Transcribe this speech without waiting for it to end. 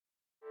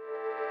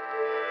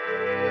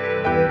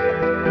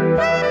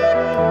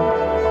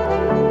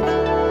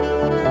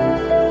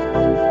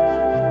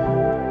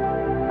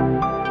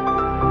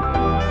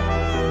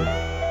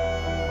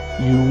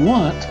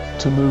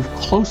to move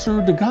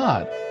closer to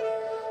God,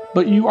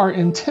 but you are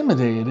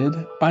intimidated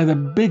by the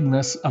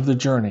bigness of the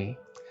journey.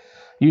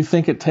 You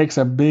think it takes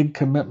a big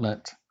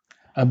commitment,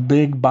 a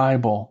big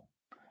Bible,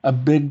 a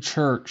big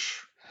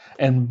church,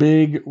 and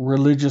big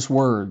religious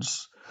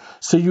words.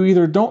 So you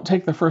either don't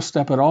take the first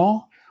step at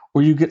all,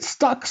 or you get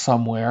stuck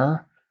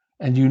somewhere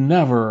and you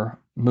never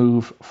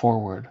move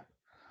forward.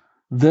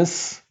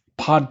 This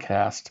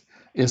podcast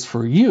is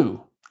for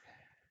you.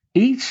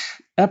 Each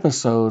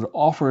episode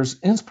offers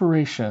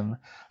inspiration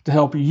to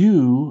help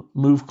you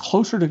move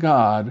closer to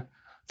God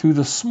through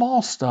the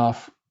small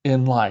stuff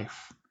in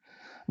life.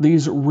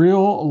 These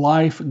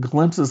real-life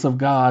glimpses of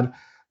God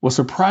will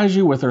surprise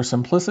you with their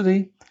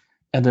simplicity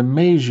and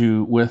amaze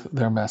you with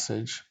their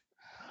message.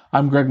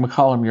 I'm Greg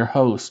McCollum, your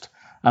host.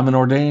 I'm an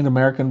ordained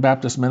American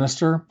Baptist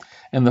minister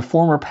and the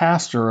former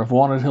pastor of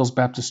Walnut Hills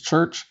Baptist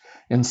Church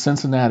in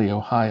Cincinnati,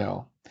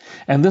 Ohio.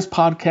 And this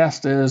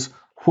podcast is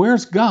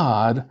Where's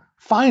God?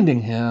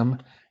 Finding Him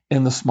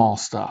in the small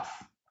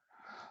stuff.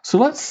 So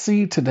let's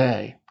see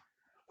today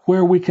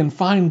where we can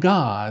find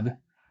God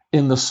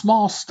in the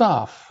small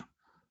stuff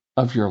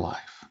of your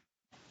life.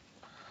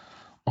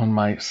 On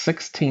my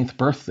 16th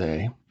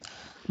birthday,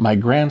 my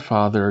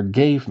grandfather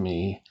gave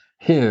me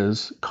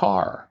his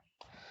car.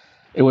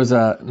 It was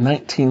a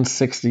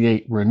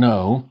 1968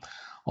 Renault,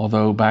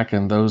 although back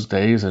in those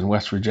days in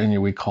West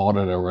Virginia we called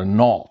it a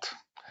Renault.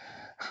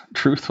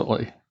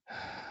 Truthfully.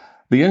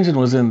 The engine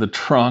was in the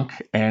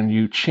trunk, and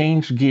you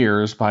changed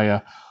gears by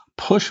a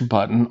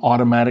push-button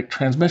automatic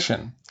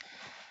transmission.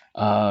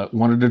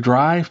 Wanted to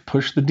drive?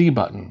 Push the D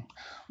button.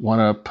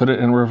 Want to put it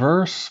in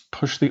reverse?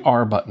 Push the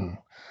R button.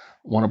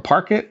 Want to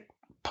park it?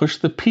 Push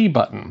the P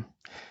button.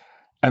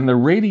 And the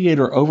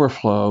radiator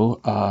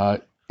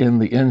overflow in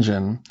the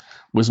engine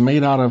was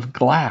made out of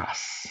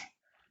glass.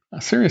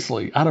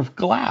 Seriously, out of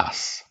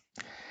glass.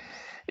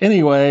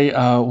 Anyway,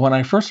 when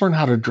I first learned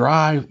how to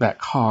drive that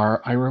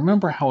car, I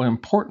remember how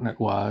important it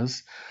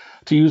was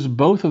to use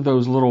both of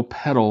those little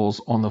pedals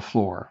on the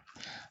floor.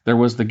 There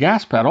was the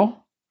gas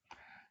pedal,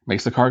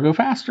 makes the car go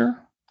faster,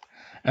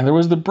 and there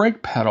was the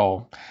brake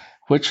pedal,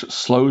 which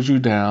slows you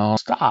down,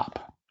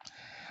 stop.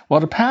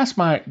 Well, to pass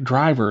my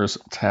driver's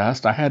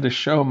test, I had to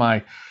show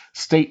my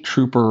state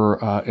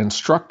trooper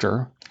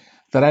instructor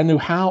that I knew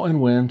how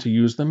and when to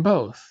use them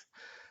both.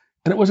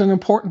 And it was an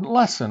important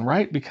lesson,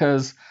 right?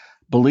 Because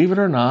believe it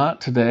or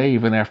not, today,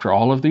 even after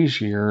all of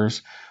these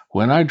years,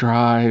 when I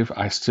drive,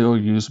 I still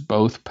use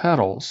both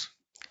pedals.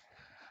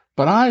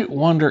 But I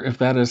wonder if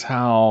that is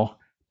how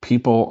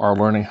people are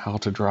learning how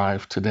to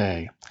drive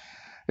today.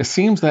 It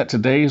seems that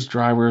today's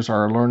drivers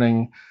are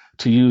learning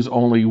to use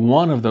only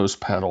one of those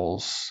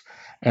pedals,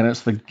 and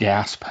it's the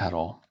gas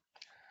pedal.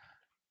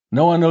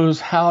 No one knows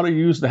how to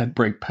use that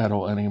brake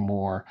pedal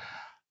anymore.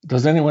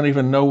 Does anyone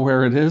even know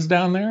where it is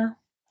down there?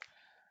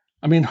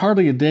 I mean,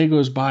 hardly a day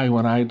goes by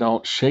when I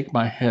don't shake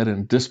my head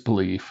in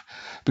disbelief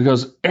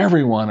because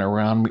everyone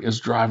around me is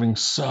driving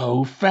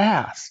so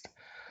fast.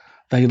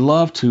 They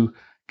love to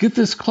get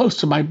this close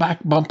to my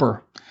back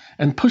bumper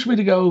and push me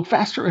to go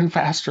faster and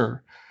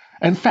faster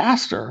and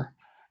faster,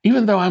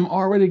 even though I'm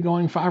already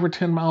going 5 or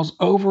 10 miles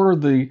over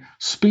the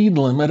speed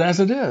limit as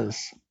it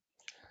is.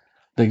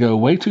 They go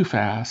way too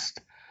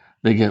fast,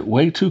 they get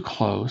way too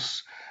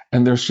close,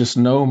 and there's just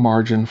no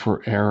margin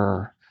for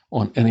error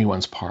on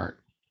anyone's part.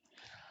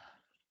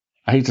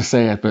 I hate to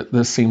say it, but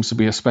this seems to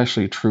be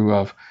especially true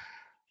of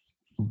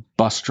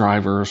bus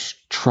drivers,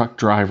 truck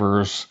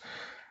drivers,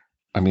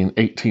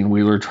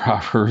 18-wheeler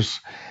drivers,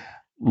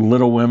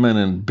 little women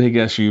in big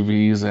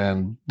SUVs,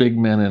 and big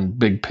men in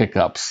big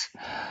pickups.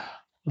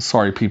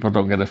 Sorry, people,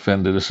 don't get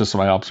offended. It's just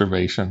my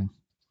observation.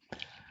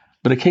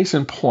 But a case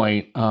in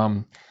point,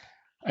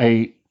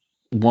 a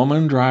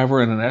woman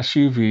driver in an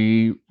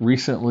SUV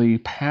recently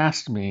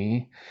passed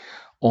me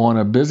on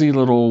a busy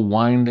little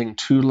winding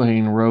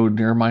 2-lane road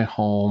near my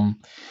home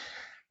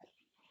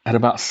at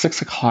about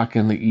 6 o'clock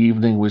in the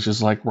evening, which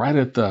is like right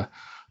at the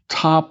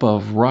top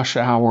of rush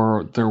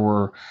hour.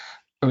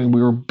 We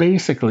were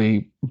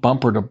basically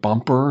bumper to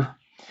bumper,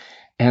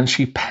 and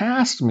she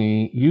passed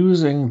me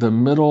using the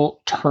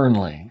middle turn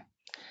lane.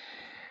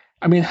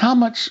 How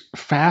much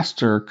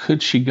faster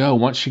could she go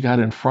once she got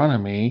in front of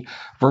me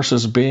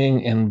versus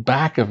being in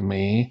back of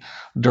me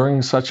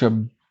during such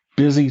a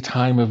busy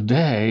time of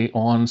day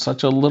on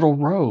such a little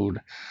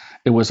road?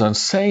 It was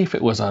unsafe.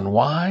 It was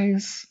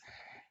unwise.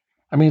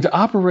 To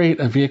operate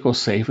a vehicle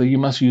safely, you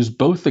must use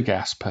both the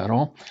gas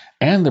pedal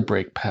and the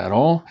brake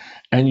pedal,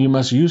 and you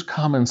must use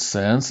common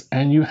sense,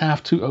 and you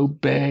have to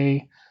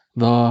obey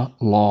the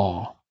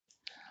law.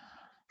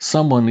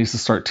 Someone needs to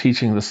start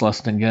teaching this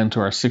lesson again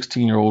to our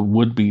 16-year-old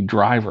would-be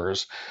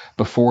drivers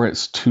before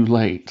it's too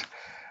late.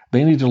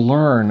 They need to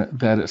learn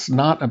that it's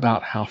not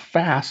about how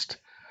fast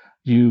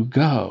you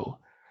go.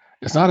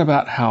 It's not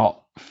about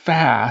how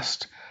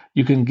fast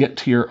you can get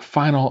to your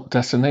final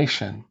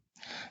destination.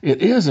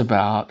 It is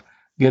about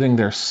getting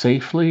there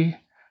safely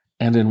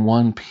and in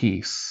one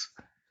piece.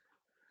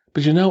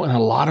 But in a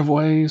lot of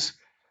ways,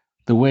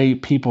 the way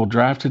people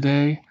drive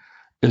today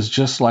is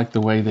just like the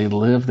way they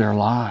live their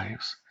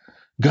lives.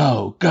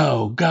 Go,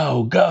 go,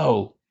 go,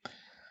 go.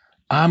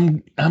 I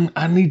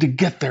need to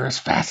get there as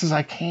fast as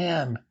I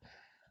can.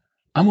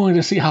 I'm going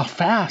to see how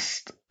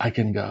fast I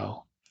can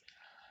go.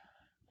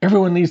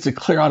 Everyone needs to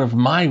clear out of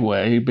my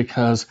way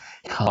because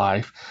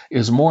life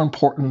is more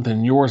important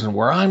than yours, and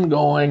where I'm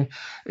going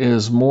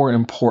is more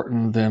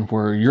important than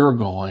where you're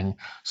going.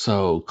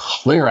 So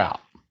clear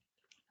out.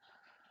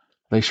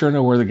 They sure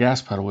know where the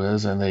gas pedal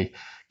is, and they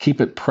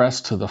keep it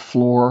pressed to the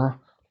floor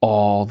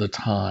all the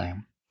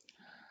time.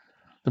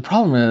 The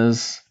problem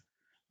is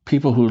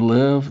people who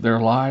live their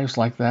lives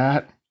like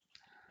that,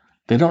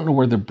 they don't know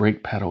where the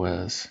brake pedal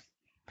is.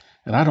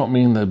 And I don't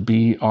mean the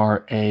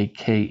BRAKE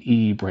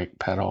brake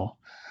pedal.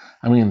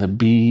 I mean the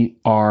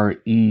BREAK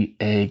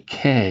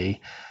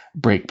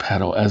brake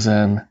pedal, as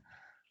in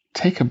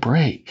take a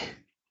break.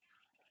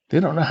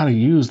 They don't know how to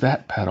use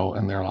that pedal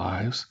in their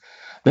lives.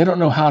 They don't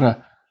know how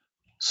to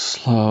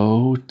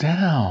slow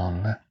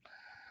down.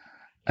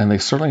 And they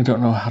certainly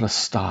don't know how to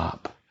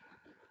stop.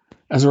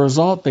 As a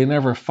result, they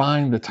never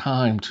find the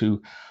time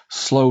to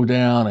slow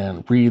down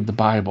and read the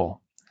Bible.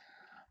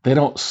 They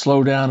don't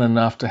slow down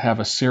enough to have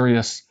a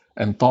serious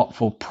and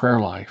thoughtful prayer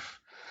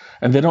life.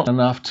 And they don't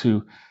enough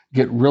to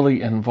get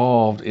really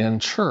involved in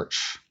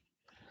church.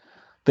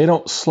 They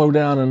don't slow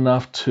down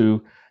enough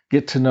to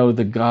get to know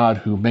the God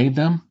who made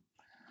them,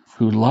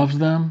 who loves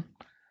them,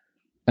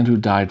 and who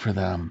died for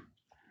them.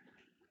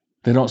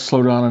 They don't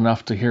slow down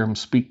enough to hear him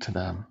speak to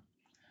them.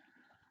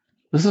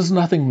 This is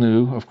nothing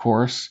new, of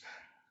course.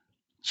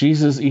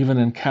 Jesus even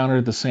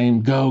encountered the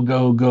same go,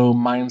 go, go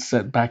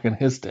mindset back in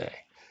his day.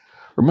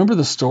 Remember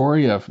the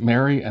story of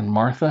Mary and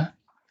Martha?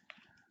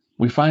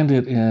 We find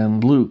it in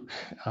Luke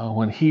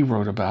when he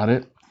wrote about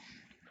it.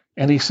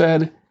 And he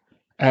said,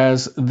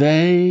 as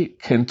they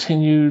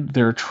continued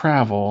their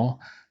travel,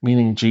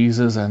 meaning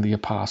Jesus and the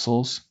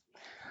apostles,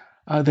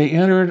 they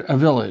entered a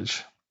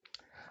village.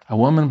 A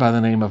woman by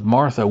the name of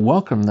Martha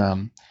welcomed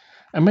them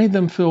and made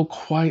them feel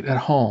quite at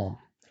home.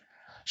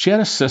 She had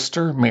a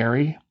sister,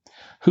 Mary,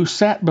 who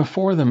sat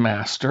before the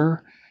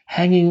master,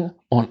 hanging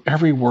on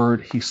every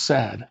word he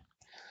said.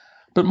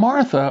 But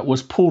Martha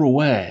was pulled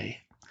away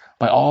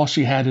by all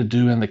she had to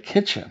do in the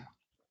kitchen.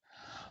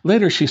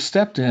 Later, she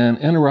stepped in,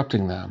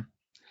 interrupting them.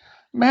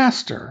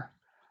 Master,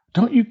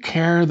 don't you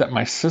care that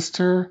my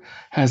sister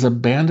has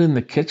abandoned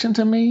the kitchen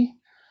to me?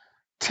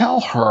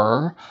 Tell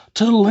her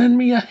to lend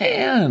me a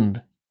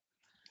hand.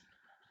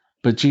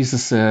 But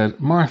Jesus said,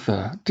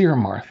 Martha, dear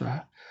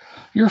Martha,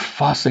 you're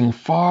fussing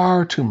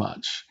far too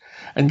much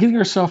and getting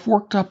yourself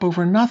worked up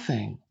over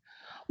nothing.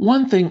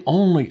 One thing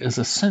only is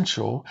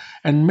essential,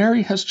 and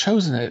Mary has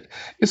chosen it.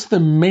 It's the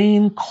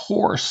main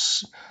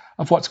course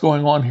of what's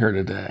going on here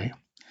today,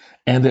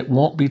 and it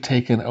won't be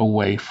taken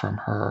away from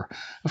her.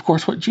 Of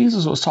course, what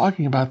Jesus was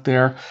talking about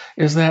there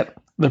is that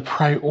the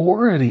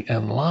priority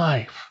in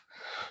life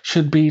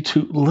should be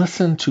to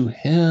listen to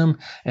him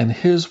and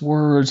his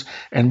words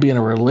and be in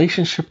a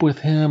relationship with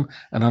him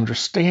and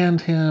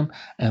understand him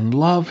and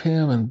love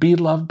him and be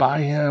loved by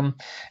him.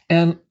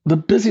 And the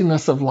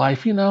busyness of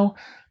life,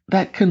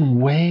 that can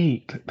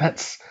wait.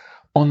 That's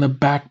on the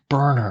back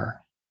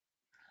burner.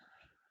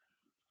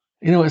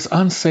 It's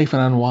unsafe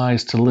and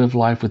unwise to live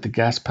life with the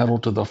gas pedal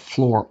to the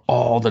floor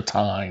all the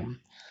time.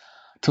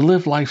 To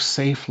live life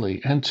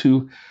safely and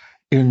to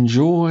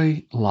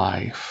enjoy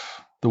life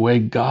the way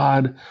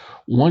God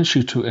wants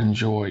you to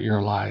enjoy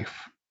your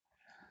life.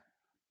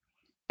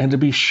 And to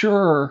be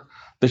sure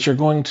that you're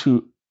going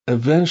to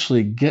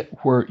eventually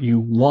get where you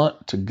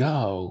want to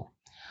go,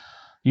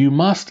 you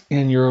must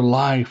in your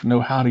life know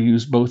how to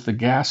use both the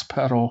gas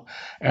pedal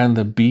and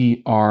the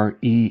BREAK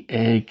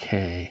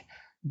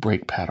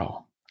brake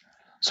pedal.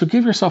 So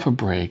give yourself a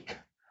break,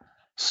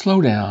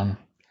 slow down,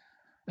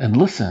 and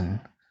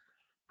listen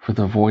for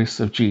the voice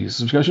of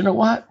Jesus. Because you know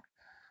what?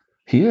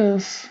 He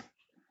is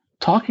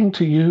talking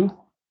to you.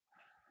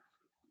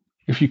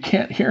 If you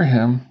can't hear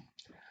him,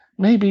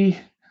 maybe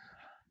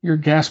your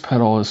gas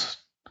pedal is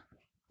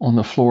on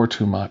the floor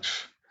too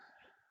much.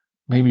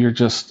 Maybe you're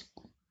just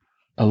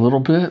a little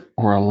bit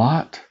or a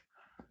lot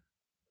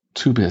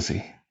too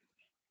busy.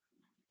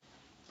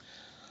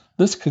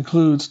 This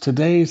concludes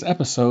today's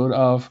episode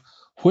of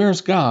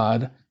Where's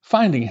God?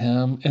 Finding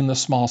Him in the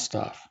Small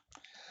Stuff.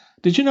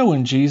 Did you know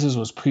when Jesus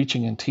was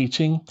preaching and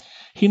teaching,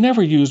 he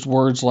never used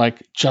words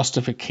like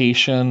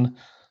justification,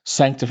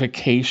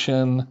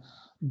 sanctification,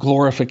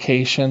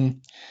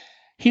 glorification.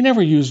 He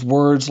never used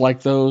words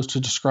like those to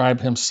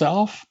describe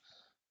himself,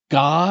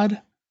 God,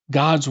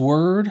 God's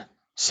word,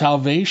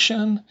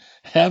 salvation,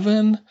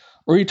 heaven,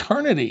 or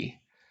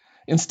eternity.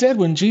 Instead,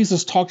 when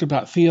Jesus talked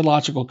about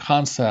theological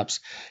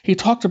concepts, he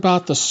talked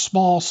about the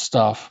small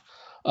stuff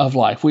of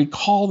life. We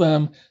call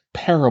them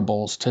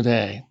parables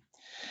today.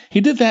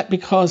 He did that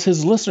because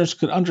his listeners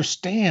could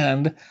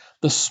understand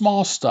the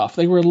small stuff.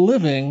 They were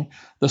living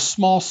the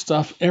small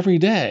stuff every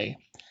day.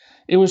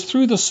 It was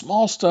through the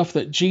small stuff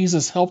that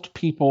Jesus helped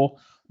people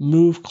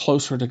move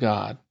closer to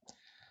God.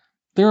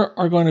 There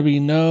are going to be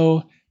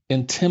no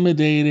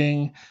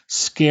intimidating,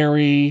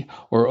 scary,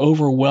 or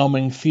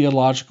overwhelming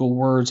theological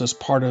words as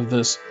part of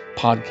this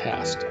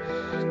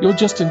podcast. You'll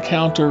just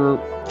encounter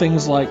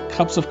things like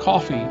cups of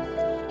coffee,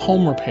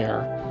 home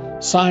repair,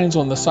 signs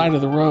on the side of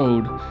the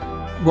road,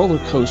 roller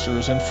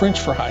coasters, and French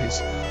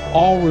fries,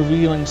 all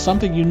revealing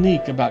something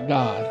unique about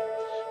God,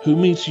 who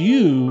meets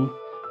you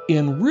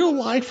in real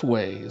life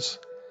ways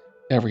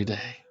every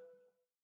day.